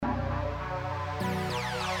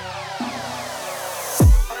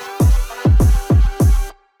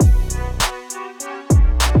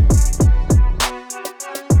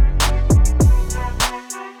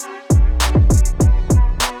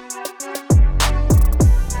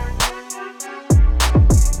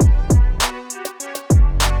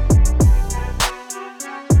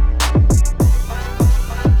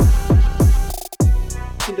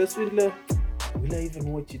Swindler. Will I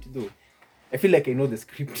even watch it though? I feel like I know the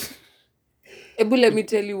script. Ebu, let me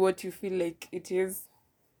tell you what you feel like it is.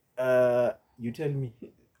 You tell me.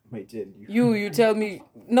 Might tell you. You tell me.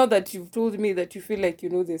 Not that you've told me that you feel like you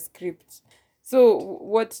know the script. So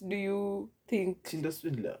what do you think? Tinder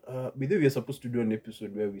Swindler. By the way, we're supposed to do an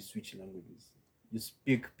episode where we switch languages. You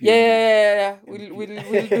speak. Yeah.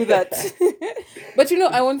 We'll do that. But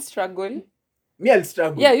I won't struggle. Me, I'll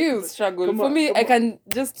struggle. Yeah, you'll struggle. For me, I can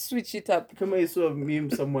just switch it up. Come on, I saw a meme.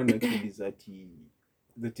 Someone actually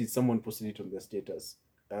that is someone posted it on their status.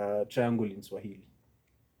 Triangle in Swahili.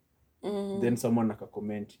 Then someone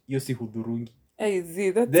comment, hiyo si hudhurungi. I see,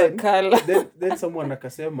 that's a color. Then someone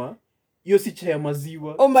akasema, hiyo si chai ya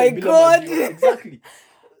maziwa. Oh my God. Exactly.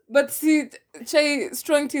 But see,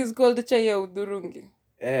 strong tea is called chai ya hudhurungi.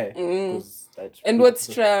 And what's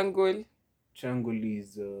triangle? Triangle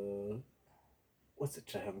is what's a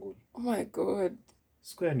triangle? Oh my God.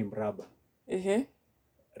 Square ni mraba.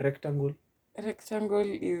 Rectangle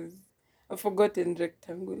is I've forgotten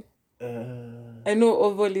rectangle. I know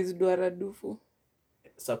oval is duara dufu.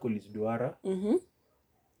 Circle is duara.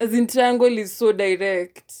 As in triangle is so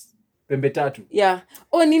direct. Pembe tatu. Yeah.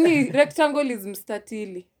 Oh, nini rectangle is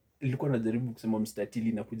mstatili. Nilikuwa najaribu kusema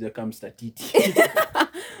mstatili na kuja kama mstatiti.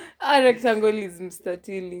 Rectangle is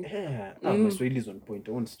mstatili. Yeah. My Swahili is on point.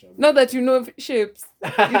 I won't struggle. Now that you know shapes, you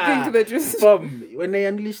think that you... When I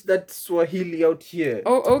unleash that Swahili out here.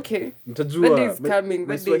 Oh, okay. Mtajua. That is coming.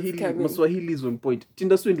 My Swahili is on point.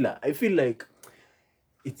 Tinder Swindler, I feel like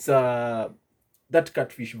it's that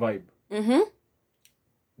catfish vibe.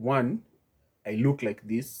 One, I look like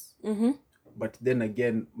this. But then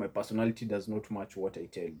again, my personality does not match what I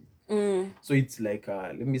tell you. So it's like,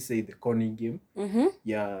 let me say the conning game.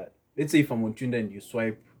 Yeah, let's say if I'm on Tinder and you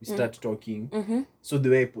swipe, we start talking. So the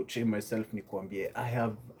way I portray myself ni kuambie,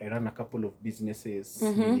 I run a couple of businesses,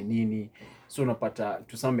 nini. So napata,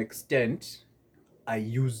 to some extent, I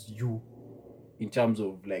use you in terms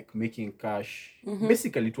of like making cash.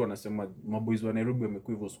 Basically, tu wanasema maboys wa Nairobi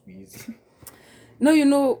wamekuwa hivyo siku hizi. Now you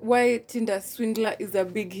know why Tinder Swindler is a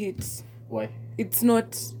big hit. Why? It's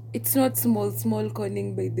not small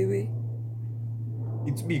conning, by the way.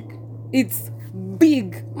 It's big. It's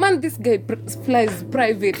big. Man, this guy flies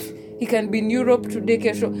private. He can be in Europe to take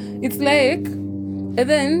a show. It's like, and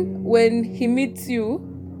then when he meets you,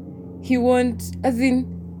 he won't, as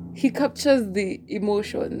in, he captures the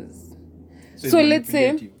emotions. So let's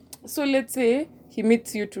say he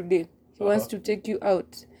meets you today. He wants to take you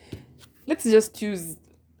out. Let's just use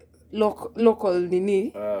local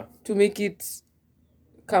nini to make it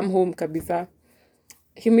come home kabisa.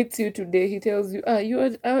 He meets you today. He tells you, you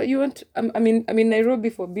want? I'm in Nairobi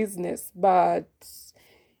for business, but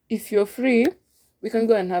if you're free, we can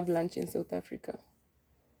go and have lunch in South Africa.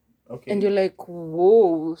 Okay. And you're like,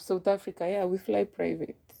 whoa, South Africa? Yeah, we fly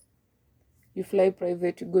private. You fly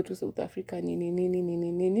private. You go to South Africa.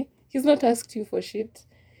 Nini. He's not asked you for shit.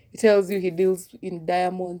 He tells you he deals in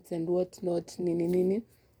diamonds and whatnot. Nini.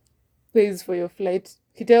 Pays for your flight.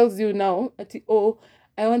 He tells you now, I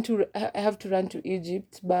have to run to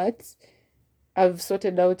Egypt, but I've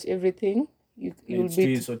sorted out everything. You'll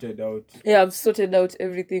be sorted out. Yeah, I've sorted out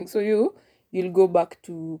everything. So you'll go back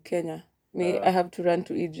to Kenya. I have to run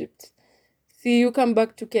to Egypt. See, you come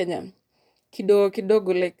back to Kenya.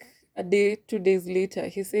 Kidogo, like a day, 2 days later,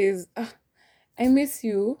 he says, I miss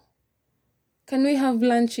you. Can we have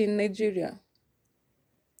lunch in Nigeria?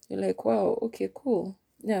 You're like, wow, okay, cool.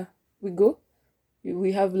 Yeah, we go.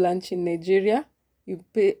 We have lunch in Nigeria.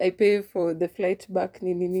 I pay for the flight back.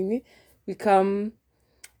 Nini. We come.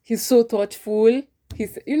 He's so thoughtful.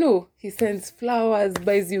 He sends flowers,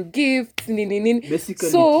 buys you gifts. Nini. Basically,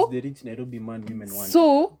 so, it's the rich Nairobi man women want.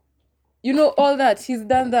 So, all that. He's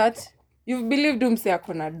done that. You've believed him say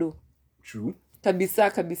akona do. True.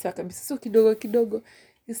 Kabisa. So kidogo.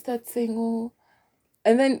 He starts saying,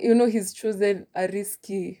 and then, he's chosen a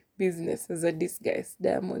risky business as a disguise,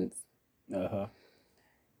 diamonds.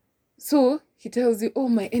 So he tells you,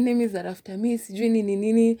 my enemies are after me. Sijui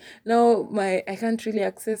nini. Now I can't really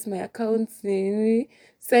access my accounts. Nini.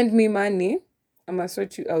 Send me money. I must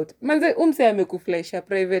sort you out. Manze umse amekuflaisha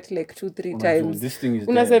private like 2-3 times. This thing is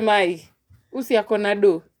Unasema usi akona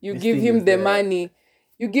do. You give him the money.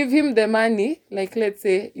 You give him the money, like let's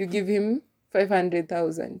say you give him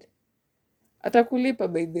 500,000. Atakulipa,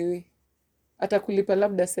 by the way. Atakulipa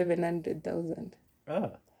labda 700,000.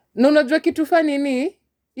 Na unajua kitu fani ni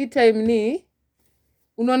hii time ni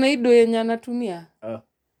unaona hii do yenye anatumia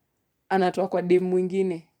anatoa kwa dem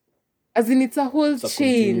mwingine, as in it's a whole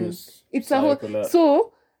chain. It's a whole,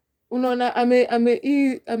 so unaona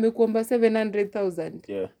amekuomba 700,000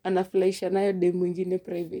 Yeah. anafurahisha nayo dem mwingine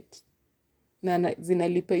private na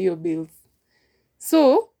zinalipa hiyo bills.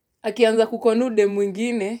 So akianza kukonu dem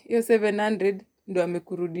mwingine hiyo 700 ndo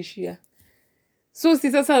amekurudishia. So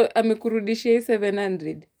si sasa amekurudishia hii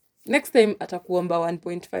 700, next time atakuomba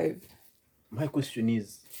 1.5. My question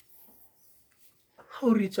is,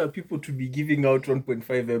 how rich are people to be giving out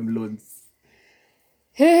 1.5M loans?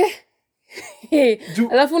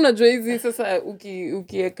 Alafu unajua hizi sasa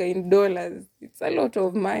ukiweka in dollars, it's a lot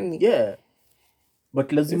of money. Yeah.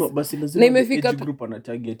 But lazima Na imefika age group ana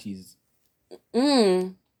target is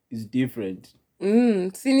different.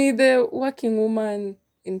 Sini the working woman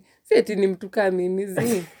si ati ni mtu kama mimi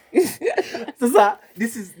zi. Sasa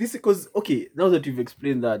this is because okay, now that you've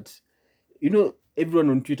explained that, you know,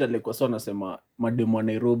 everyone on Twitter like wasa wanasema mademu wa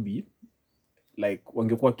Nairobi like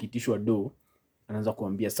wangekuwa kitishwa do anaanza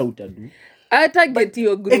kuambia sautadu Target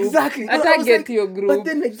your group. Exactly. Target your group. But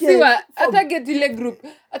then again, target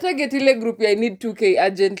ile group I need 2K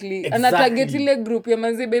urgently. Exactly. Ana target ile group ya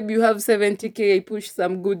manze baby you have 70K, I push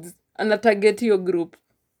some goods. Ana target your group.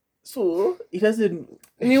 So it doesn't.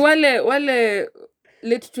 Ni wale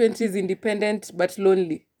late 20s independent but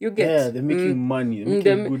lonely. You get? Yeah, they're making money.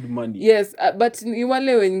 They're making good money. Yes, but ni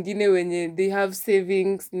wale wengine wenye they have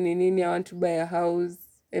savings nini, I want to buy a house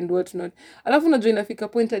and what not. Alafu unajua inafika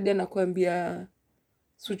point hadi anakuambia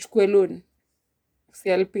suchukue loan.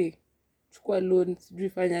 CLP. Chukua loan, sijui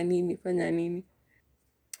fanya nini.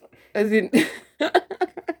 As in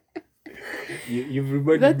you've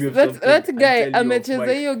reminded me of something. That guy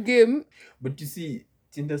amecheza hiyo game. But you see,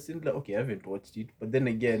 Tinder Swindler, okay, I haven't watched it, but then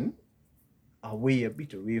again, a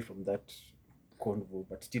bit away from that convo,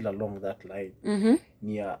 but still along that line.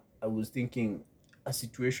 Yeah, I was thinking a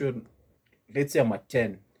situation, let's say I'm at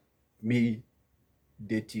 10, me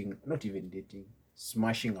dating, not even dating,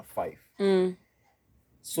 smashing a 5.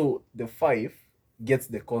 So the 5 gets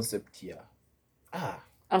the concept here.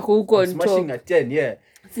 Ako huko on smashing top. a 10, yeah.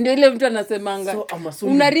 Ndio ile mtu anasemanga So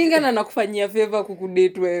unaringa na nakufanyia favor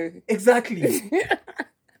kukudate wewe. Exactly.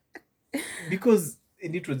 Because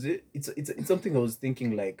it's something I was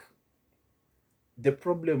thinking like the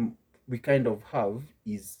problem we kind of have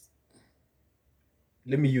is,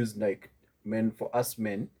 let me use like men, for us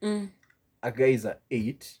men, a guy is a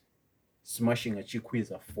 8 smashing a chick who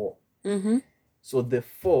is a 4. So the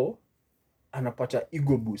 4 anapata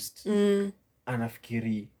ego boost.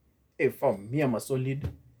 Anafikiri, hey fam, me I'm a solid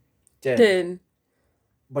 10.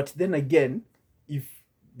 But then again, if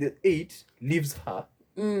the 8 leaves her,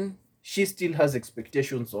 she still has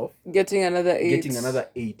expectations of getting another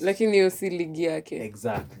 8. Lakini hiyo si ligi yake.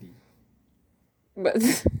 Exactly. But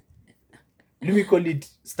let me call it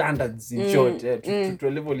standards in short. To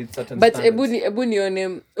level it certain but standards. ebu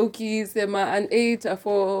nione ukisema an 8 a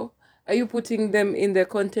 4, are you putting them in the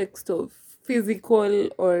context of physical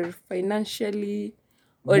or financially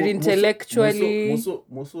or intellectually?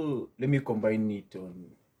 Also, let me combine it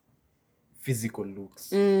on physical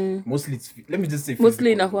looks. Mostly let me just say physical.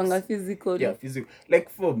 Mostly inakuanga physical. Yeah, physical.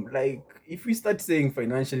 Like if we start saying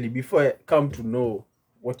financially before I come to know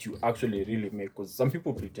what you actually really make, because some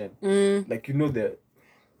people pretend. Like, you know, the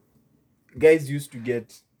guys used to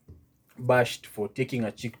get bashed for taking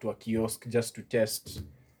a chick to a kiosk just to test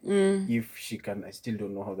if she can, I still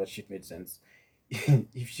don't know how that shit made sense,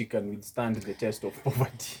 if she can withstand the test of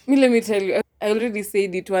poverty. Let me tell you, I already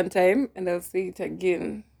said it one time and I'll say it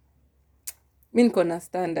again. Mi niko na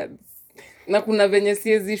standards na kuna venye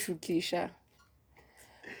siezi shukisha.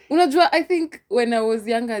 Unajua, I think when I was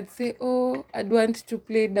young I'd say, oh, I'd want to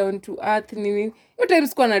play down to earth nini. Yo time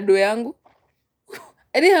sikuwa na do yangu.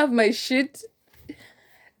 I didn't have my shit.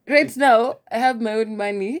 Right now I have my own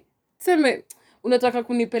money. Seme unataka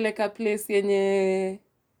kunipeleka place yenye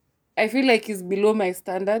I feel like is below my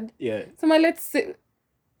standard. Yeah. Sema let's say,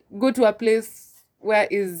 go to a place where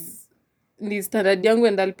is ni standard yangu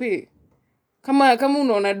and I'll pay. Kama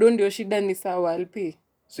unaona do ndio shida ni sawa, I'll pay.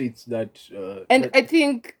 So it's that and I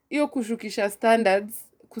think hiyo kushukisha standards,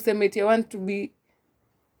 kusema I want to be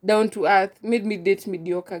down to earth, made me date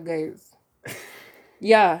mediocre guys.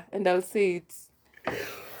 Yeah, and I'll say it.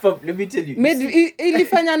 Let me tell you.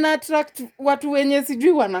 Ilifanya na attract watu wenye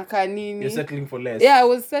sijui wanakaa nini. You're settling for less. Yeah, I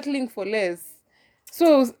was settling for less.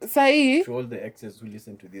 So sahi, to all the exes who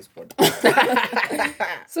listen to this podcast.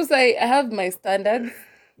 So sahi, I have my standards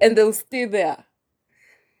and they'll stay there.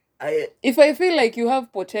 If I feel like you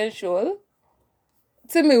have potential,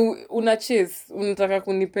 seme una chase, unataka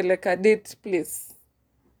kunipeleka date place,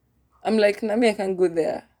 I'm like, nami I can go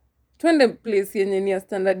there. Twende place yenye ni ya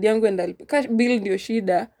standard yangu and I'll pay. Cash bill ndio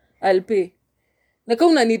shida, I'll pay. Na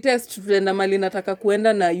kama unanitest tutaenda mali nataka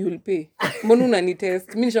kuenda na you'll pay. Mbona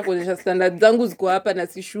unanitest? Mimi nishakuonyesha standard zangu ziko hapa na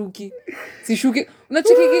sishuki.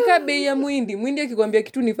 Unachekika bei ya Muhindi. Muhindi akikwambia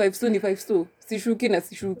kitu ni 5 so ni 5 so. Sishuki na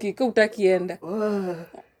sishuki. Kama utakienda.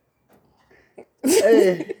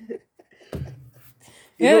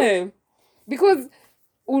 Yeah. Because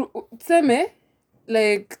tuseme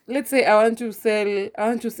like let's say I want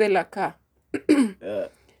to sell a car.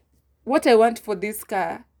 What I want for this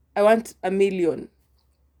car, I want 1 million.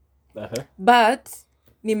 But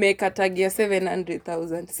nimeka tag ya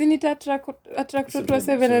 700,000. Si nita attract to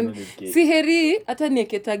 700. Si heri hata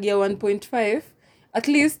nieke tag ya 1.5. At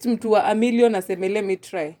least mtu wa 1 million aseme let me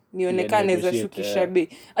try. Nionekane za shukisha bei.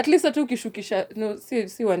 At least hata ukishukisha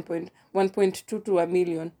si 1.2 to 1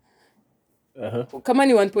 million. Kama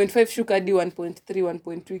ni 1.5 shuka hadi 1.3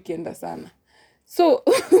 1.2 ikienda sana.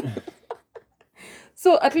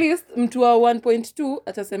 So at least mtu wa 1.2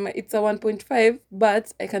 atasema it's a 1.5 but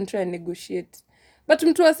I can try and negotiate. But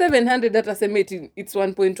mtu wa 700 atasema it's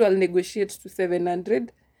 1.2 I'll negotiate to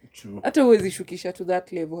 700. True. Hata huwezi shukisha to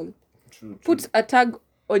that level. True. Put a tag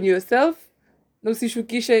on yourself. Na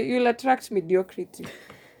usishukishe, you'll attract mediocrity.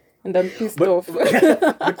 And I'm pissed off.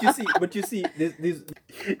 But you see, this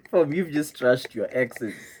you've just trashed your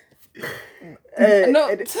exes. No.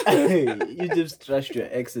 You just trashed your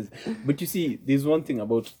exes. But you see, there's one thing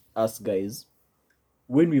about us guys.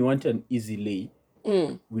 When we want an easy lay,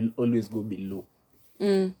 we'll always go below.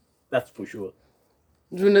 That's for sure.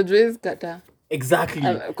 Unajua kata. Exactly.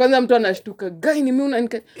 Kwanza mtu anashtuka, "Guy ni mimi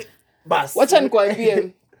unanika." Bas. Wacha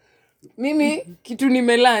nikwambie. Mimi kitu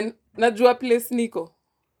nimelan, najua place niko.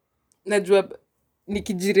 Najua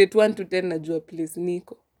nikijirate 1 to 10 najua place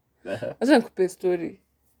niko. Acha nikupe story.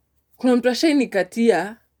 Kuna mtu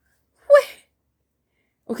ashainikatia.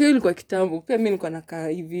 Okay, ilikuwa kitambo. Pia mimi nilikuwa nakaa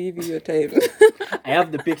hivi hiyo time. I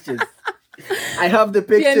have the pictures.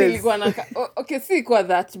 Pia nilikuwa nakaa. Okay, si kwa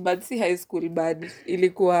that bad, si high school bad.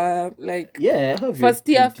 Ilikuwa like first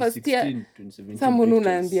year 2017. Someone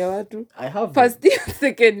unaambia watu. I have first year,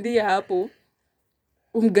 second year hapo.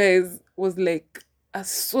 Guys was like a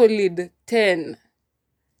solid 10.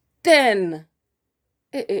 10.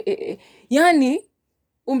 Yani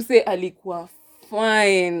umse alikuwa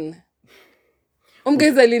fine.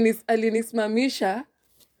 Guys alinisimamisha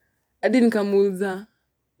hadi nikamuuliza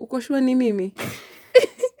uko sure ni mimi?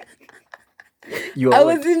 I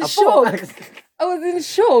was in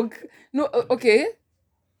shock. No, okay.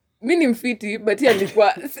 Mimi ni mfiti but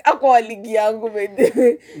alikuwa akwa ligi yangu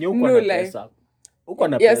bende. No like. Uko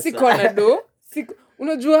na pesa. Yeah, siko na do.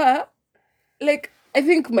 Unajua like I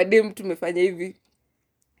think madem tumefanya hivi.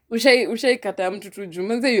 Ushaikata mtu tu juu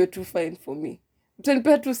manze you're too fine for me.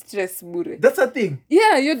 Utanipea tu stress bure. That's a thing.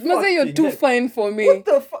 Yeah, you're too fine for me. What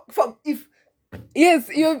the fuck if yes,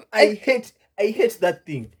 I hate that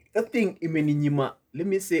thing. That thing imeninyima, let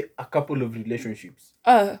me say, a couple of relationships.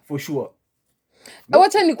 For sure.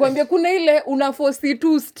 Wacha nikwambia kuna ile unaforce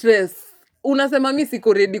tu stress. Unasema mimi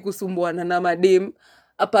siko ready kusumbuana na madem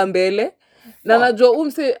hapa mbele. Na najua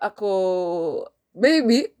umse ako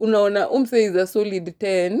baby, unaona umse is a solid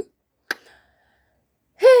 10.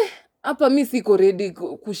 Hapa mimi siko ready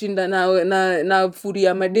kushinda na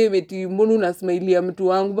furia madem eti mbona unasmailia mtu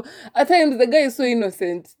wangu. At times the guy is so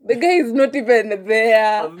innocent. The guy is not even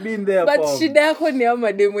there. I've been there. But shida yako ni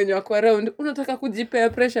madem wenye wako around. Unataka kujipea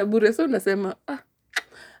pressure bure. So unasema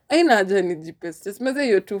haina haja nijipe stress. Mzee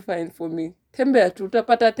you're too fine for me. Tembea tu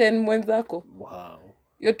utapata 10 mwenzako. Wow.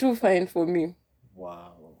 You're too fine for me.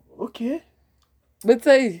 Wow. Okay. But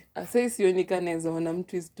say sioni kanaweza ona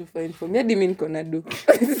mtu is too fine for me. Hadi mimi niko na do.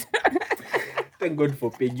 Thank God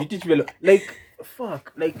for page. You teach me a lot. Like,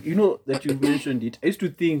 fuck. Like, you know that you mentioned it. I used to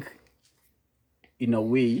think in a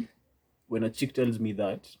way when a chick tells me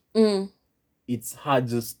that it's her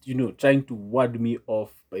just, trying to ward me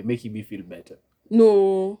off by making me feel better.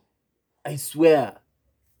 No. I swear.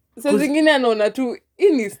 Saa zingine anaona tu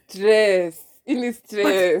ini stress.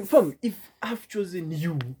 But, fam, if I've chosen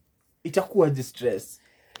you, itakuwa distress.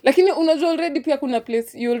 Lakini unajua already pia kuna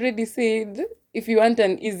place you already said if you want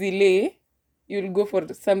an easy lay, you'll go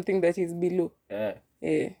for something that is below. Yeah.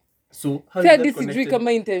 So how is that connected? Sijui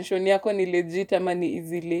kama intention yako ni legit ama ni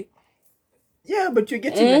easy lay. Yeah, but you're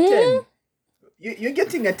getting a 10. You're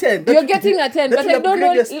getting a 10. You're getting a 10, but I don't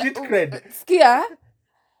know your street cred. Skia.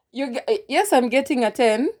 Yes, I'm getting a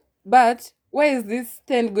 10, but why is this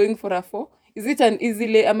 10 going for a 4? Is it an easy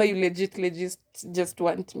lay ama you legitly just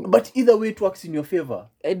want me? But either way it works in your favor.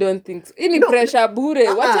 I don't think so. Ini pressure bure.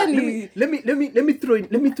 Wacha ni let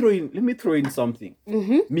me throw in something.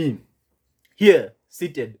 Me here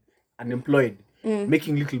seated unemployed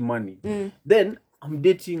making little money. Then I'm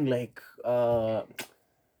dating like I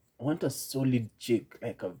want a solid chick,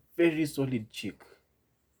 like a very solid chick.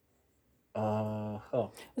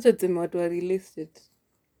 Acha tuseme watu wa real estate.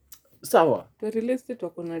 Sawa. Watu wa real estate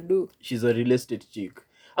wako na do. She's a real estate chick.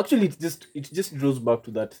 Actually, it just draws back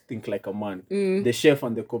to that think like a man, the chef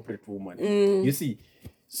and the corporate woman. You see.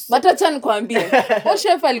 But acha nikwambie, o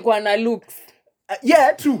chef alikuwa na looks.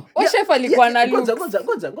 Yeah, true. O chef alikuwa na looks.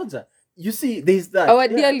 Ngoja. You see, there's that. Our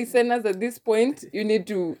dear listeners, at this point, you need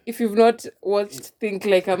to, if you've not watched Think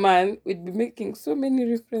Like a Man, we'd be making so many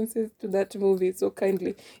references to that movie so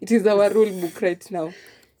kindly. It is our rule book right now.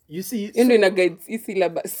 You see, in a guide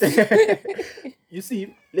syllabus. You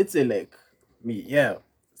see, let's say like me, yeah.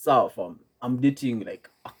 So I'm dating like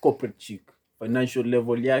a corporate chick, financial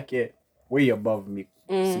level yake way above me.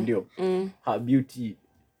 Her beauty,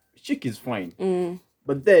 chick is fine.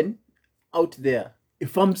 But then out there,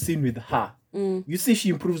 if I'm seen with her, you see, she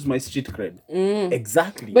improves my street cred.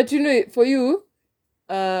 Exactly. But you know, for you,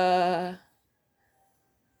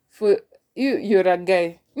 you're a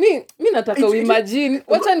guy. Mi nataka uimagine.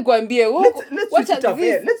 Wacha nikwambie.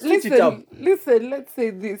 Let's switch it up. Listen, let's say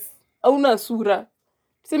this. Hauna sura.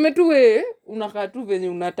 Tuseme tu wewe unakaa tu venye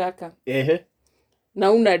unataka.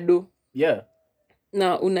 Na una do. Yeah.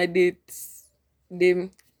 Na una date dem.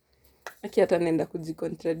 Aki hata nenda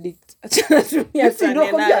kujicontradict. Acha tumia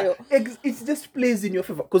sana nayo. It just plays in your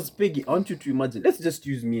favor. Because Peggy, I want you to imagine. Let's just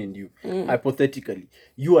use me and you. Hypothetically,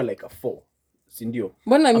 you are like a 4. Sindio.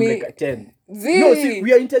 Mbona I'm like a 10. No, see,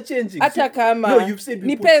 we are interchanging. Hata kama. No, you've said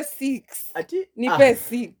we nipe 6. Nipe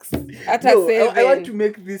 6. Hata 7. I want to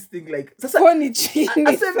make this thing like. A 7 is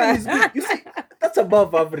good. You see, that's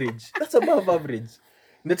above average.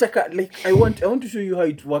 Nataka, like, I want to show you how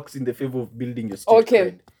it works in the favor of building your street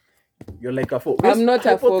cred. You're like a 4. I'm not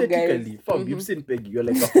a 4, guys. You've seen Peggy. You're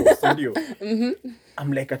like a 4, Sindio.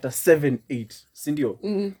 I'm like at a 7, 8,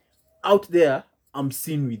 Sindio. Out there, I'm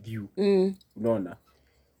seen with you. No.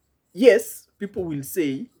 Yes, people will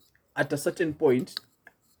say at a certain point,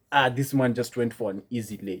 this man just went for an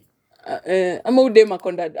easy lay. Ama udema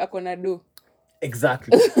akona do.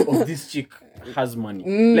 Exactly. Or this chick has money.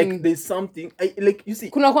 Like there's something, like you see.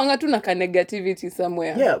 Kuna kwanga tu na ka negativity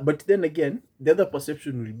somewhere. Yeah, but then again, the other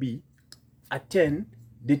perception will be a 10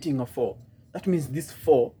 dating a 4. That means this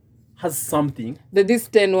 4 has something that these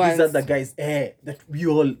 10 ones. These are the guys that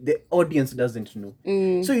the audience doesn't know.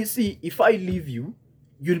 So you see, if I leave you,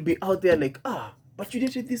 you'll be out there like, but you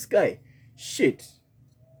dated this guy. Shit.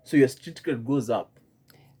 So your street cred goes up.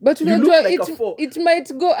 But you look like a 4. It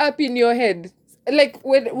might go up in your head. Like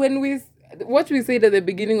when what we said at the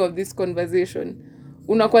beginning of this conversation,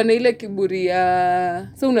 unakuwa na ile kiburi ya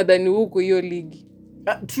so unadhani huko hiyo ligi.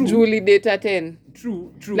 True. Julie data 10.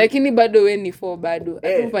 True. Lakini bado we ni 4 bado.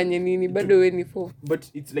 Atufanye nini bado we ni 4. But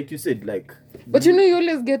it's like you said, like. But you know you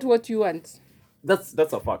always get what you want. That's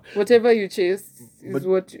a fact. Whatever you chase is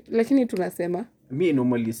what you, lakini tunasema. Me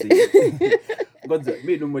normally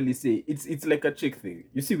say it's like a chick thing.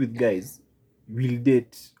 You see, with guys, we'll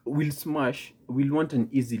date, we'll smash, we'll want an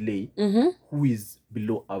easy lay who is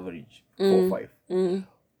below average, 4 or 5.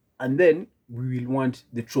 And then we will want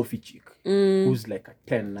the trophy chick who's like a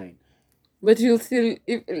 10-9. But you'll still,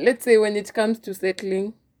 let's say when it comes to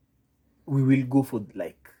settling, we will go for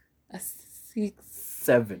like a 6,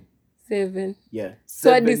 7. 7. Yeah.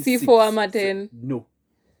 So at the C4 ama 10. No.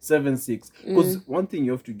 7, 6. Because one thing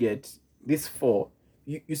you have to get, this 4,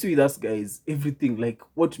 you see with us guys, everything, like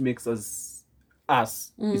what makes us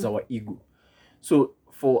is our ego. So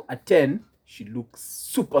for a 10, she looks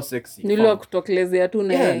super sexy.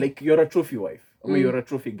 Yeah, like you're a trophy wife. I mean, you're a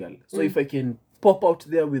trophy girl. So if I can pop out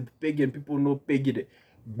there with Peggy and people know Peggy,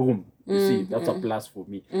 boom. You see, that's a plus for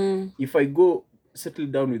me. If I go settle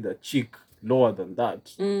down with a chick lower than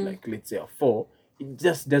that, like let's say a 4, it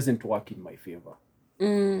just doesn't work in my favor.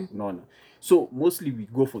 No. So mostly we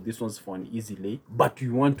go for this ones for an easy lay, but we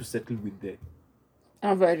want to settle with the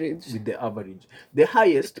average. The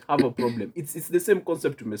highest have a problem. It's the same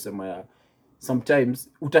concept to Mesemaya. Sometimes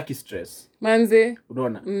utaki stress. Manze.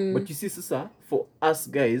 Unaona. But you see, sasa, for us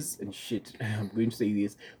guys, and shit, I'm going to say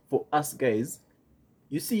this, for us guys,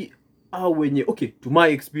 you see, in my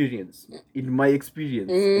experience, I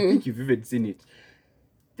think you've even seen it.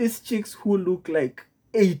 These chicks who look like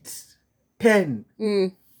 8, 10,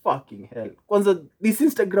 fucking hell. Kwanza, these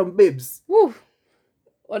Instagram babes. Woo.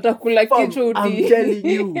 Watakula kichwa I'm telling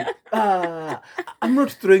you. I'm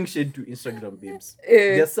not throwing shade to Instagram babes.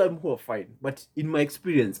 There are some who are fine. But in my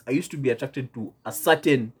experience, I used to be attracted to a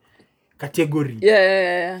certain category.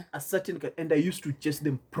 Yeah. And I used to chase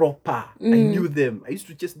them proper. I knew them. I used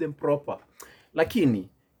to chase them proper. Lakini,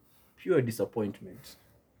 pure disappointment.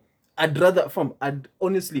 I'd rather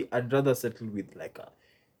settle with like a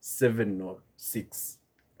 7 or 6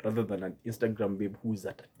 rather than an Instagram babe who's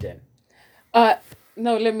at a 10.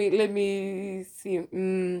 Now let me see.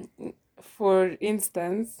 For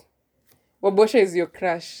instance, Wabosha is your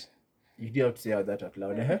crush. You do have to say that out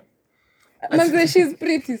loud, eh? Manze, she's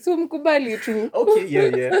pretty, so mkubali tu. Okay,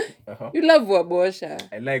 yeah. Uh-huh. You love Wabosha.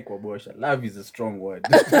 I like Wabosha. Love is a strong word.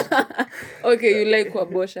 Okay, you like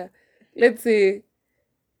Wabosha. Let's say,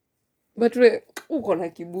 but uko na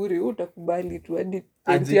kiburi, utakubali tu hadi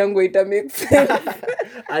tenti yangu ita make sense.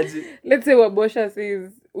 Let's say Wabosha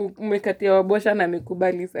says umekatia Wabosha na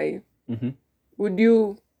amekubali sahi. Would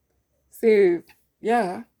you say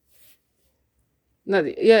yeah? No,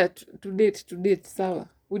 yeah, to date, sawa.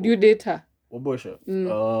 Would you date her? Wabosha.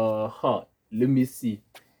 Let me see.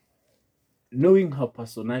 Knowing her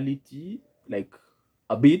personality, like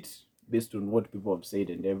a bit based on what people have said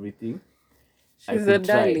and everything, she's a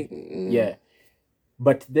darling. Yeah.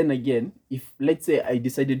 But then again, if let's say I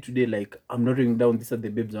decided today, like I'm narrowing down these are the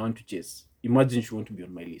babes I want to chase, imagine she won't be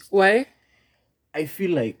on my list. Why? I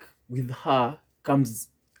feel like with her comes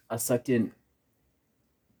a certain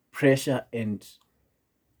pressure and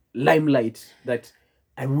limelight that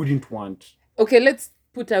I wouldn't want. Okay, let's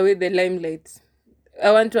put away the limelight.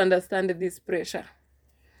 I want to understand this pressure.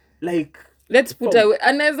 Like, let's put away.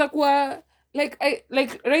 Anaweza kuwa like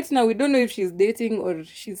right now we don't know if she's dating or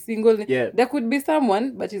she's single. Yeah. There could be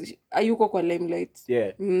someone but ayuko kwa limelight.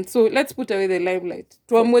 Yeah. So let's put away the limelight.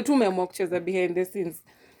 Tuamwe tu umeamua kucheza behind the scenes.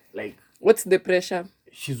 Like, what's the pressure?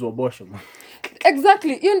 She's Wabosha, man.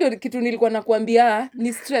 Exactly. Hiyo ndio kitu nilikuwa nakwambia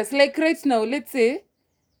ni stress. Like right now, let's say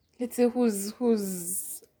who's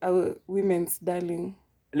our women's darling.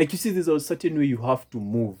 Like you see, there's a certain way you have to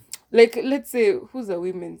move. Like let's say who's a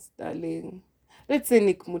women's darling. Let's say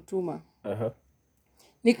Nick Mutuma.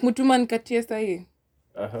 Nick Mutuma nikatie sahi.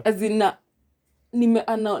 Azina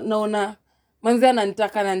naona manzi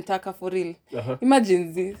ananitaka for real.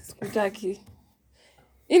 Imagine this, sikutaki.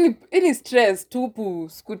 Ini stress tupu,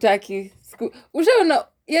 sikutaki. Ushaona,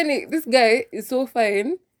 yani this guy is so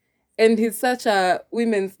fine and he's such a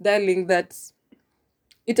women's darling that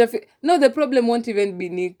no, the problem won't even be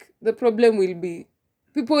Nick. The problem will be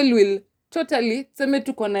people will totally tuseme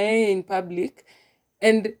tuko na yeye in public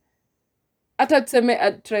and hata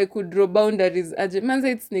tuseme try to draw boundaries aje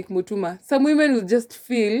manze it's Nick Mutuma. Some women will just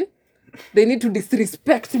feel they need to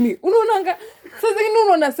disrespect me. Unaonanga sasa zingine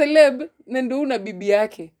unaona celeb na ndio una bibi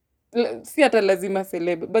yake. Si hata lazima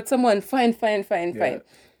celeb but someone fine.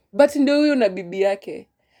 But ndio huyo na bibi yake.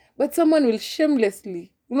 But someone will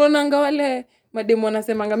shamelessly. Unaonanga wale mademo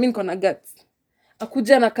wanasemanga mimi niko na guts.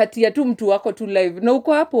 Akuja na katia tu mtu wako tu live na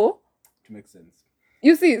uko hapo. It makes sense.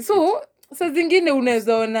 You see, so saa zingine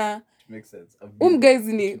unaweza ona makes sense. Guys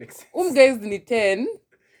ni 10,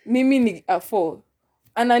 mimi ni 4.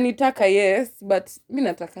 Ananitaka yes, but mimi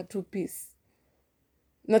nataka tu peace.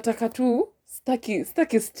 Nataka tu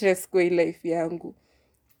staki stress kwa life yangu.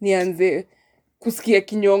 Nianze kusikia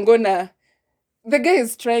kinyongo na the guy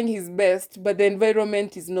is trying his best, but the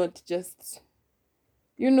environment is not just,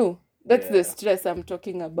 that's the stress I'm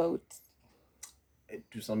talking about.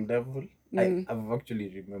 To some level, I've actually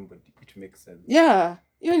remembered. It makes sense. Yeah,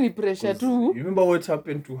 you need pressure too. Remember what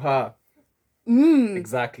happened to her?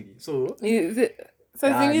 Exactly. So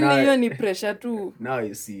you need pressure too. Now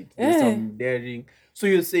you see it. There's some daring. So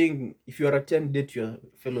you're saying if you're a 10, date your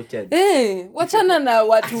fellow 10. Wachana na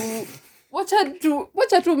watu.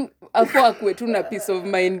 Wacha tu afua kwetu na peace of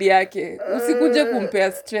mind yake. Usikuje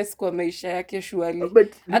kumpea stress kwa maisha yake surely.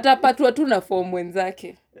 Atapatwa tu na form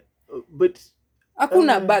wenzake. But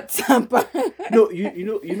hakuna bats hapa. No,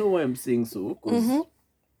 you know why I'm saying so? Because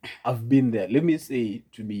I've been there. Let me say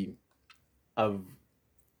to me, I've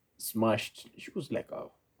smashed. She was like a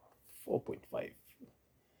 4.5.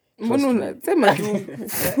 Mbona unasema tu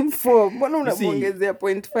 4? Mbona unamuongezea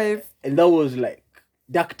 0.5? And that was like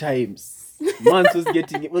dark times. Months wasn't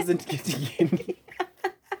getting any.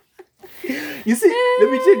 You see,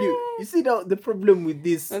 let me tell you. You see now the problem with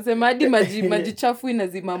this. Nasema hadi maji chafu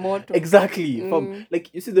inazima moto. Exactly. Like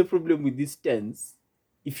you see the problem with these 10s.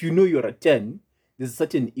 If you know you're a 10, there's a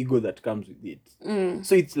certain ego that comes with it.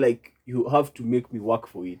 So it's like you have to make me work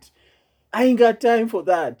for it. I ain't got time for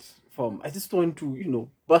that. I just want to,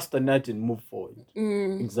 bust a nut and move forward.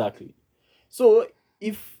 Exactly. So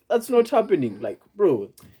if that's not happening, like, bro,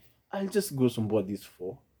 I'll just go somewhere this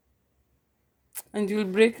 4. And you'll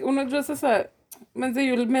break. Unajua sasa, manze,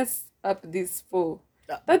 you'll mess up this 4.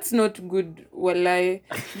 That's not good, walai.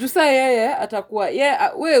 Jusa yeye atakuwa,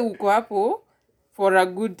 we uko hapo for a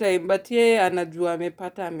good time, but yeye anajua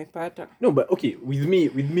amepata. No, but okay, with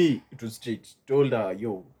me, it was straight. Told her,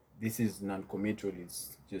 yo, this is non-committal.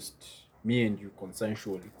 It's just me and you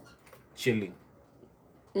consensual chilling.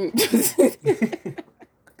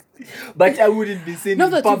 But I wouldn't be seen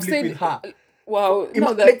in public with her. Wow,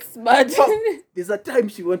 no, that's bad. There's a time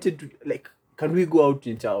she wanted to, like, can we go out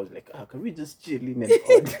in town? I was like, can we just chill in and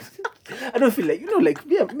order? I don't feel like, like,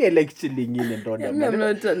 me I like chilling in and order. Yeah, I'm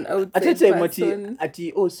not an outside at that time, person.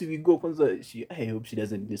 so we go, I hope she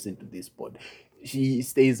doesn't listen to this pod. She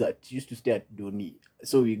used to stay at Doni.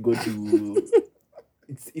 So we go to...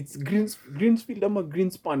 It's Greensfield,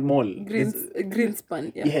 Greenspan Mall.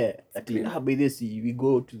 Greenspan, yeah. By this we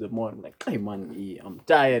go to the mall. I'm like, hey man, I'm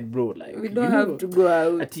tired, bro. Like, we don't have to go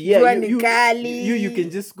out. You can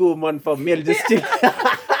just go, man. For me, I'll just chill.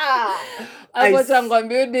 Hapo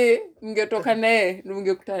tangwambia de mngetoka naye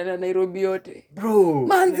mngekutana na Nairobi yote. Bro.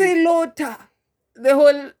 Manze Lota. The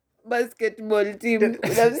whole basketball team would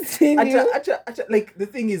have seen you. Like, the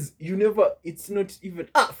thing is, it's not even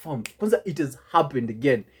fam. Kwanza it has happened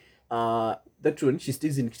again. That one, she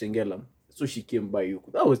stays in Kitengela, so she came by you.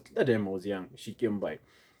 That time I was young. She came by.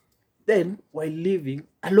 Then while leaving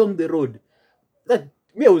along the road, I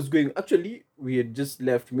was going. Actually, we had just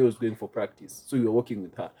left. I was going for practice, so we were walking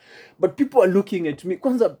with her. But people are looking at me.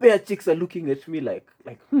 Kwanza bare chicks are looking at me like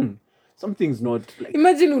something's not like.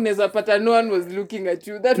 Imagine unaweza pata no one was looking at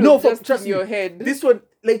you. That was just in your head. This one,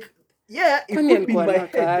 like, yeah, it could be in my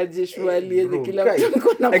head. I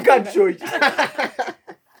can't show it.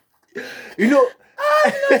 I'm not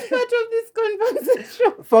part of this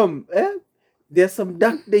conversation. Fam, there are some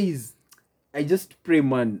dark days. I just pray,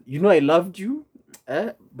 man. I loved you,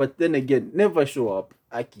 but then again, never show up,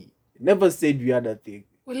 Aki. Never said the other thing.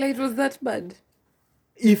 Well, it was that bad.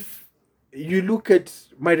 If you look at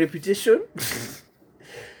my reputation,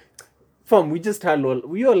 fam, we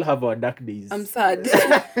all have our dark days. I'm sad.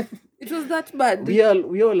 It was that bad. We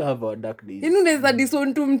all have our dark days. There's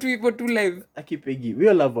disown to mtu ipo tu live. Aki Peggy, we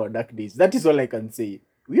all have our dark days. That is all I can say.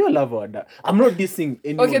 We all have our dark. I'm not dissing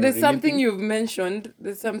anyone. Okay, there's something you've mentioned.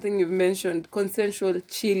 Consensual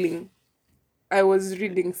chilling. I was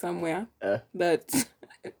reading somewhere that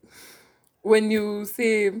when you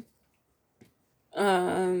say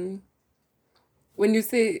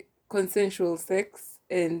consensual sex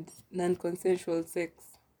and non-consensual sex,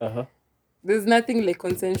 there's nothing like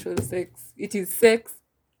consensual sex. It is sex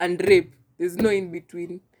and rape. There's no in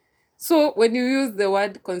between. So when you use the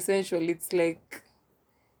word consensual, it's like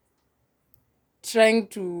trying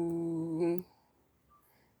to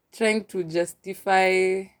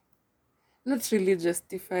justify, not really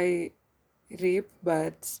justify rape,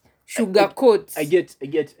 but sugarcoat. I get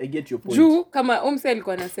your point. Juu kama umse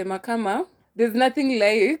alikuwa anasema kama there's nothing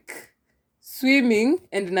like swimming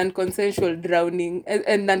and non-consensual drowning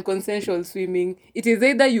and non-consensual swimming. It is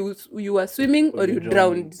either you are swimming or you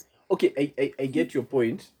drowned. Okay, I get your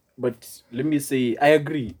point, but let me say I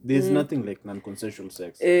agree. There's nothing like non-consensual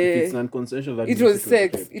sex. If it's non-consensual, that it was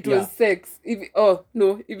sex. It was sex. If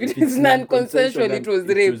it's non-consensual, it was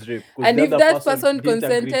rape. And if that person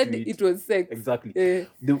consented, it was sex. Exactly.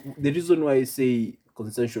 The reason why I say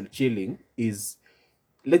consensual chilling is,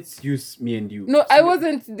 let's use me and you. No, I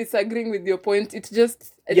wasn't disagreeing with your point. It's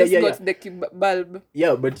just I got the bulb.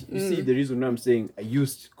 Yeah, but you see, the reason why I'm saying I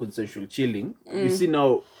used consensual chilling, you see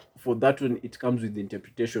now, for that one, it comes with the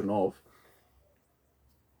interpretation of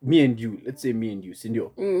me and you. Let's say me and you,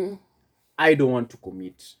 Sindio. I don't want to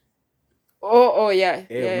commit. Oh, yeah.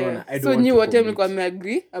 I don't so want you to whatever commit.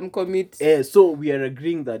 agree, I'm commit. So we are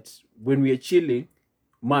agreeing that when we are chilling,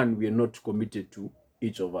 man, we are not committed to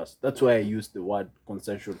each of us. That's why I use the word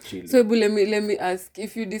consensual chilling. So let me ask,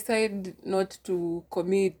 if you decide not to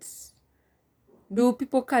commit, do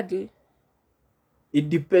people cuddle? It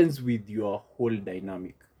depends with your whole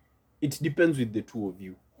dynamic. It depends with the two of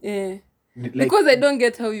you. Yeah. Because I don't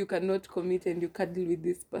get how you cannot commit and you cuddle with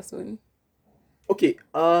this person. Okay.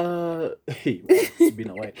 Hey, it's been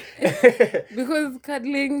a while. Because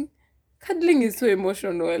cuddling is so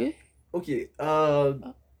emotional. Okay.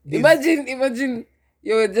 Imagine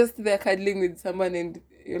you're just there cuddling with someone and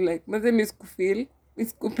you're like, "Maze miskufeel,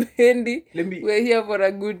 miskupendi. We're here for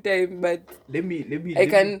a good time, but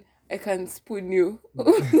I can spoon you."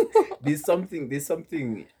 There's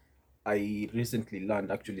something I recently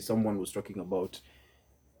learned. Actually, someone was talking about.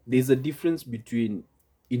 There's a difference between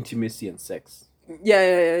intimacy and sex.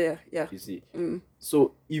 Yeah. You see,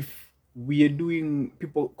 so if we are doing,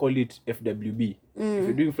 people call it FWB. If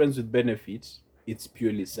you're doing friends with benefits, it's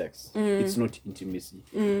purely sex. It's not intimacy.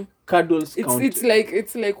 Cuddles count.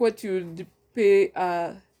 It's like what you'd pay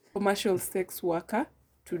a commercial sex worker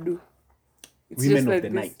to do. It's women just of like the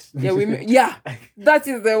this. night. Yeah, women. Yeah, that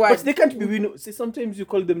is the word. But they can't be women. See, sometimes you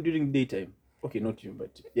call them during daytime. Okay, not you,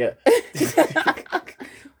 but yeah.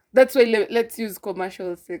 That's why let's use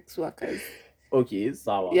commercial sex workers. Okay,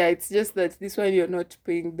 sawa. Yeah, it's just that this one you're not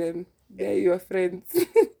paying them. They're your friends.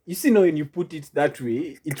 You see now when you put it that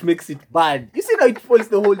way, it makes it bad. You see now it falls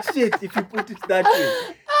the whole shit if you put it that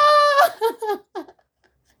way.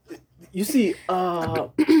 You see,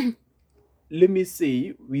 let me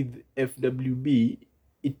say with FWB,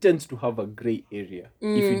 it tends to have a gray area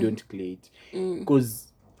if you don't clear it.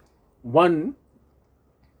 Because one,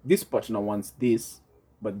 this partner wants this,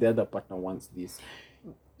 but the other partner wants this.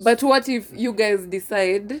 But what if you guys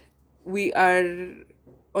decide we are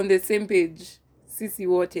on the same page, sisi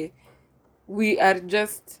wote, we are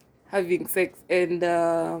just having sex, and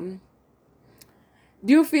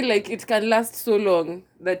do you feel like it can last so long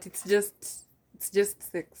that it's just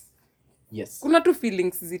sex? Yes. Kuna tu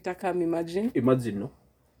feelings zitakam, Imagine, no?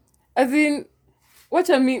 As in, what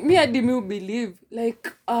I mean, me and me believe,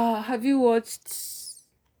 like, have you watched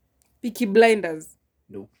Peaky Blinders?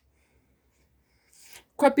 No.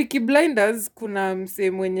 Kwa Peaky Blinders, kuna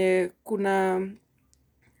mse mwenye,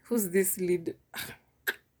 who's this lead?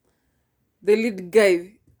 The lead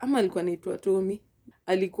guy, ama alikuwa anaitwa Tommy,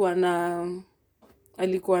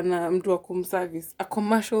 alikuwa na mtu wa kumservice, a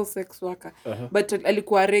commercial sex worker, but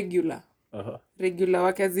alikuwa regular. Regular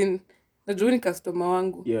worker, as in, najua ni customer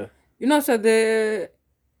wangu. Yeah. You know, so he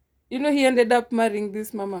ended up marrying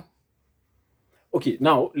this mama. Okay,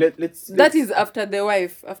 now let's That is after the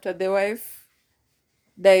wife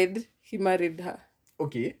died, he married her.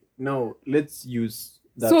 Okay, now let's use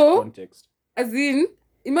that so, context. As in,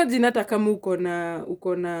 imagine hata kama uko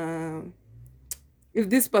na if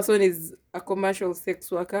this person is a commercial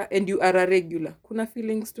sex worker and you are a regular, kuna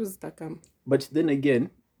feelings tu zitakam. But then again,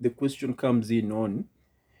 the question comes in on,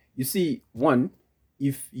 you see, one,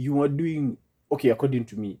 if you are doing, okay, according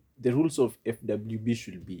to me, the rules of FWB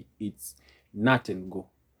should be, it's nut and go.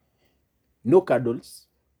 No cuddles,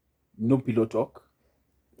 no pillow talk.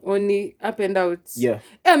 Only up and out. Yeah.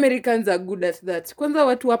 Americans are good at that. Kwanza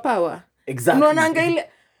watu wa power. Exactly. Unaonanga ile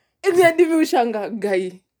hivi ushanga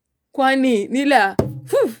guy. Kwani nila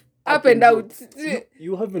up and out.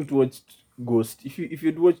 You haven't watched Ghost. If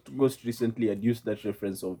you'd watched Ghost recently, I'd use that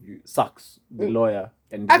reference of Sax, the lawyer,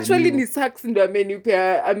 and actually ni Sax ndo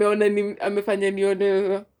amenipea amefanya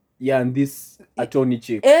nione. Yeah, and this attorney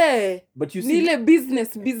chick. But you see, nile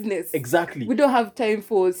business. Exactly. We don't have time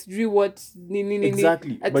for what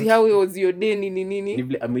exactly. At how it was your day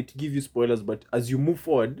ni. I might give you spoilers, but as you move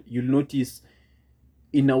forward, you'll notice,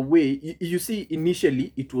 in a way, you see,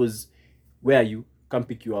 initially it was, where are you? Come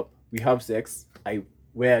pick you up. We have sex. I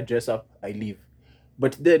wear a dress up. I leave.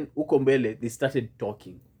 But then ukombele, they started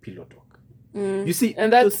talking pillow talk. You see,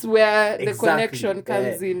 and that's where the connection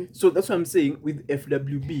comes in. So that's what I'm saying with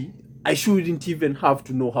FWB. I shouldn't even have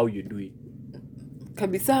to know how you're doing.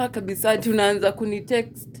 Kabisa tunaanza kuni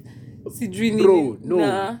text sijui ni. Bro,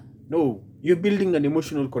 no. You're building an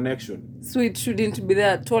emotional connection. So it shouldn't be there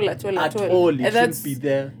at all. At all. It shouldn't be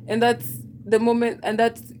there. And that's the moment, and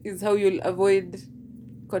that is how you'll avoid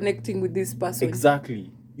connecting with this person.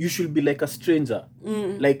 Exactly. You should be like a stranger.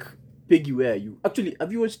 Like, Peggy, where are you? Actually,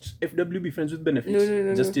 have you watched FWB, Friends with Benefits?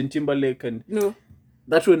 No. Justin Timberlake and... No.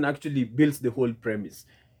 That one actually builds the whole premise.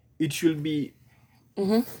 It should be,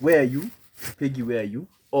 where are you? Peggy, where are you?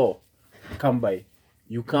 Or, come by.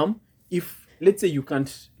 You come. If, let's say you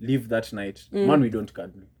can't leave that night, man, we don't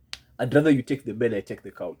cuddle. I'd rather you take the bed, I take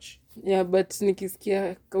the couch. Yeah, but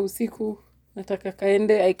nikisikia kausiku, nataka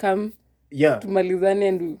kaende, I come. Yeah. Tumalizane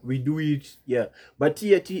and we do it. Yeah. But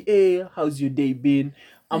hey, how's your day been?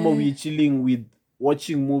 Ama we chilling with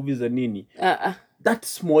watching movies and nini. That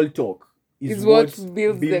small talk is what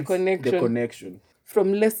builds the connection.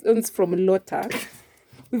 From lessons from Lotta,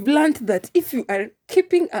 we've learned that if you are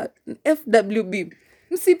keeping an FWB,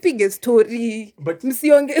 msipige story, but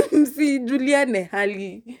msijuliane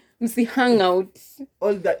hali, msi hang out.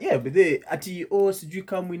 All that, yeah, but they sijui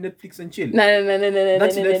come with Netflix and chill. No.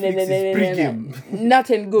 That Netflix is pre-game. Not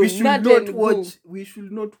and go. We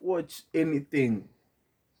should not watch anything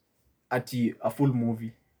at a full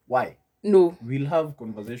movie. Why? No. We'll have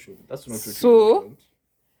conversation. That's not what so, we want.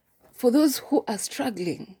 For those who are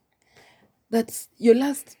struggling, that's your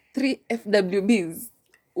last 3 FWBs.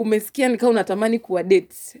 Umesikia nika unatamani kuwa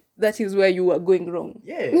date. That is where you are going wrong.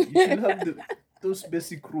 Yeah, you should have those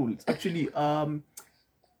basic rules. Actually,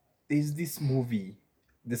 there's this movie.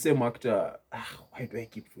 The same actor. Why do I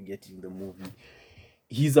keep forgetting the movie?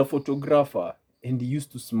 He's a photographer and he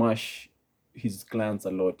used to smash his clients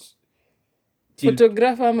a lot.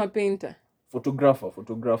 Photographer ama painter?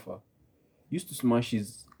 Photographer. Used to smash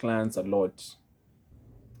his clients a lot.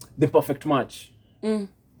 The Perfect Match.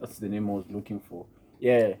 That's the name I was looking for.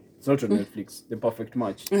 Yeah, it's not on Netflix. The Perfect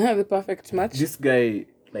Match. The Perfect Match. This guy,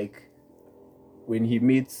 like, when he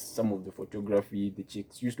meets some of the photography, the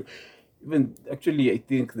chicks used to. Even actually, I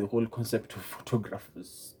think the whole concept of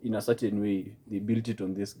photographers, in a certain way, they built it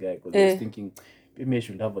on this guy because I was thinking, maybe I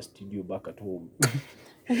should have a studio back at home.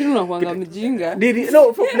 Unakuanga mjinga.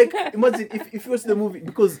 No, like, imagine if you watch the movie,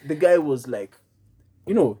 because the guy was like,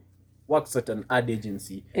 you know, works at an ad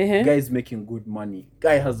agency. Guy's making good money.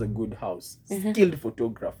 Guy has a good house. Skilled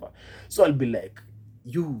photographer. So I'll be like,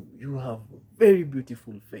 you have a very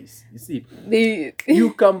beautiful face. You see,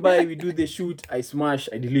 you come by, we do the shoot, I smash,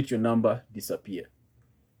 I delete your number, disappear.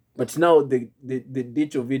 But now the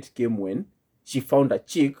date of it came when she found a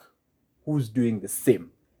chick who's doing the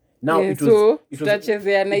same. Now it was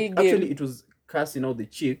casting out the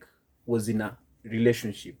chick was in a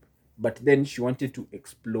relationship, but then she wanted to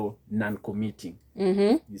explore non-committing.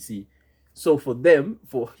 You see, so for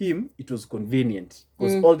him, it was convenient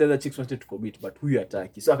because all the other chicks wanted to commit, but who you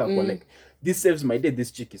attack? So I can go like, this saves my day.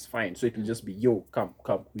 This chick is fine, so it will just be yo, come,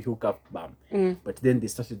 we hook up, bam. But then they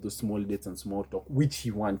started those small dates and small talk, which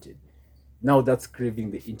he wanted. Now that's craving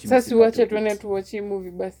the intimacy. So watch it when I watch a movie,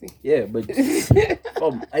 Basi. Yeah, but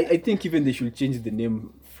I think even they should change the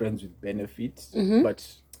name Friends with Benefits, but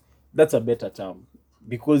that's a better term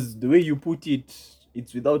because the way you put it,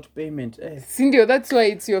 it's without payment. Sindio, that's why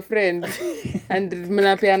it's your friend and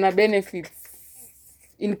mnapeana benefits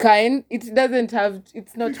in kind. It doesn't have,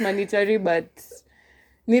 it's not monetary, but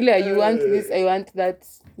nile you want this, I want that.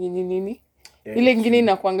 Nini. Ile ingine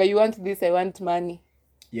inakwanga you want this, I want money.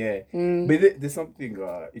 Yeah, but there's something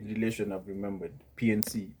in relation I've remembered.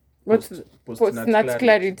 PNC. What's post-nut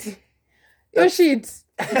clarity? Oh shit.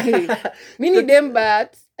 Okay. Mini them,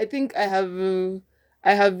 but I think I don't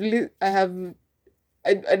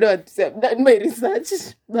want to say I've done my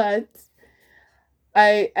research, but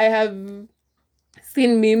I have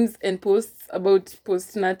seen memes and posts about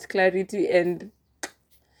post-nut clarity, and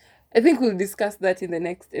I think we'll discuss that in the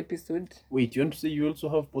next episode. Wait, you want to say you also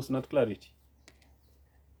have post-nut clarity?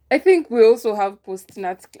 I think we also have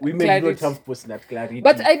post-nut clarity. We may not have post-nut clarity.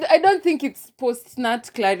 But I don't think it's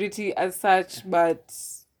post-nut clarity as such, but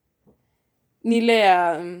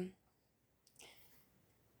nile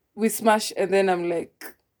we smash and then I'm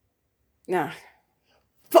like, nah.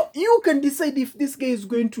 So you can decide if this guy is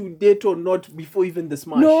going to date or not before even the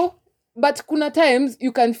smash. No, but kuna times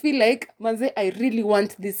you can feel like, manze, I really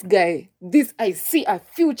want this guy. I see a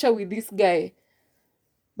future with this guy.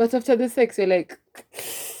 But after the sex, you're like,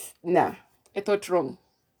 nah, I thought wrong.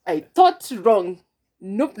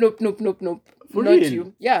 Nope. For not real?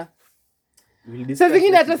 you. Yeah. We'll discuss Saa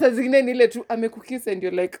zingine that. hata saa zingine nile tu amekukiss and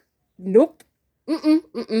you're like, nope.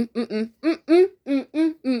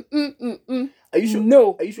 Are you sure?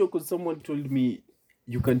 No. Are you sure? Because someone told me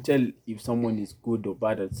you can tell if someone is good or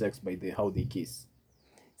bad at sex by how they kiss.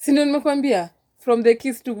 Si ndio nimekwambia, from the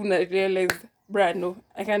kiss to una realize, bruh, no,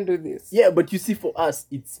 I can't do this. Yeah, but you see, for us,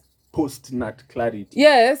 it's post-nut clarity.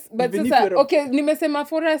 Yes, but Even sasa, if you're okay, nimesema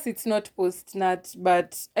for us it's not post-nut,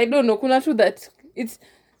 but I don't know, kuna tu that, it's,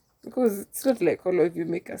 because it's not like all of you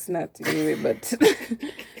make us nut anyway, but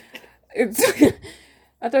it's,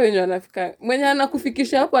 hata wenye wanafika, mwenye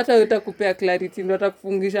anakufikisha hapo hata utakupea clarity, ndo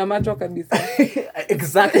atakufungisha macho kabisa.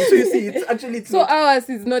 Exactly. So you see, it's so not... ours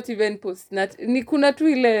is not even post-nut. Ni kuna tu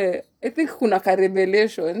ile, I think kuna ka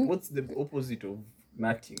revelation. What's the opposite of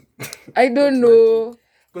nutting? I don't know.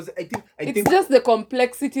 Because I think it's just the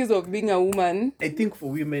complexities of being a woman. I think for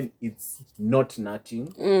women it's not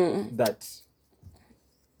nutting that,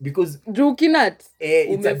 because jukinat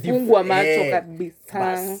umefungwa macho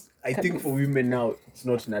kabisa. I think for women now it's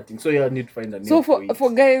not nutting, so you need to find a name. So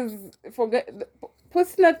for guys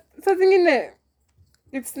post-nut, something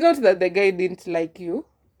it's not that the guy didn't like you,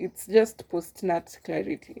 it's just post-nut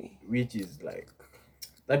clarity, which is like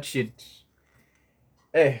that shit.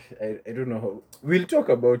 I don't know how. We'll talk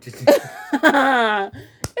about it.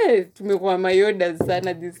 Tumekuwa mayoda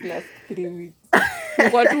sana this last 3 weeks.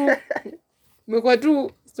 Tumekuwa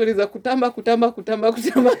tu stories za kutamba.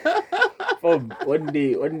 One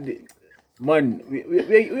day, man,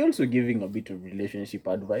 we're also giving a bit of relationship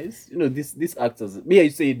advice. You know, this acts as me. I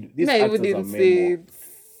said this acts as a memo.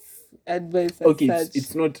 Advice. Okay,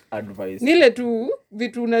 it's not advice. Nile tu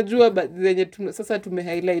vitu unajua but zenye sasa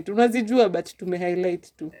tumehighlight. Unazijua but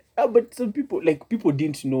tumehighlight tu. But some people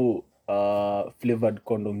didn't know flavored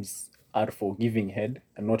condoms are for giving head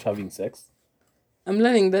and not having sex. I'm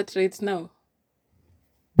learning that right now.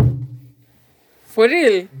 For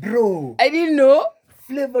real? Bro, I didn't know.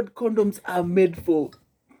 Flavored condoms are made for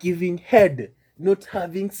giving head, not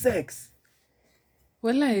having sex.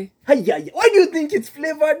 Walai. Hi. Why do you think it's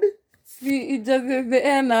flavored? See, it just the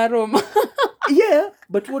air and aroma. Yeah,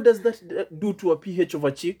 but what does that do to a pH of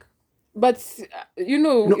a chick? But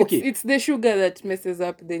No, okay. it's the sugar that messes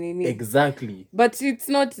up the nini. Exactly. But it's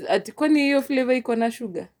not kwani hiyo flavor iko na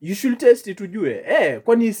sugar. You should test it ujue.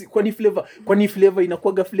 Kwani flavor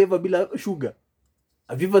inakuwaga flavor bila sugar?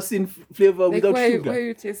 Have you ever seen flavor without sugar? Why are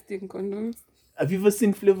you testing condoms? Have you ever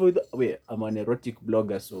seen flavor without... Wait, I'm an erotic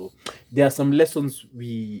blogger, so there are some lessons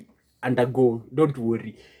we undergo. Don't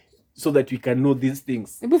worry. So that we can know these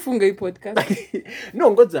things. Hebu funga hii podcast.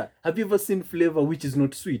 No, ngoja. Have you ever seen flavor which is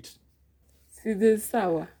not sweet? See, there's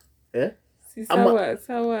sour. Eh? See,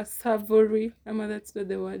 sour, savory. That's not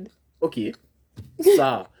the word. Okay.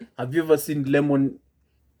 Sour. Have you ever seen lemon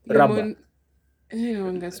rubber?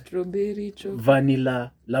 Strawberry, chocolate.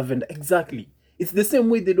 Vanilla, lavender. Exactly. It's the same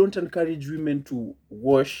way they don't encourage women to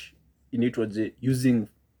wash in it using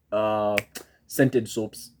scented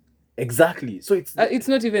soaps. Exactly. So it's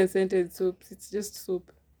not even scented soaps. It's just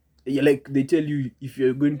soap. Yeah, like they tell you if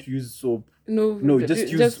you're going to use soap, no,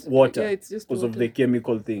 just use water. Yeah, it's just because water. Of the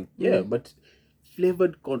chemical thing. Yeah, but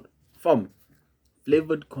flavored condoms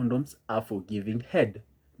are for giving head,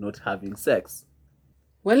 not having sex.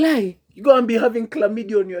 Walai. You go and be having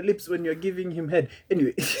chlamydia on your lips when you're giving him head.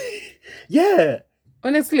 Anyway, yeah.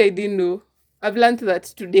 Honestly, I didn't know. I've learned that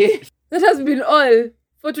today. That has been all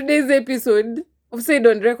for today's episode of Said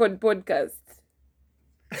on Record podcast.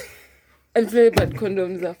 And flavored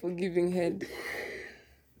condoms are for giving head.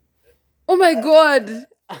 Oh my God.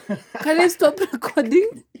 Can I stop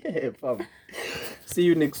recording? Yeah, fam. See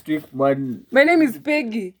you next week, man. My name is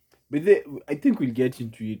Peggy. But I think we'll get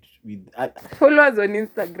into it with... Follow us on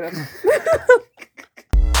Instagram.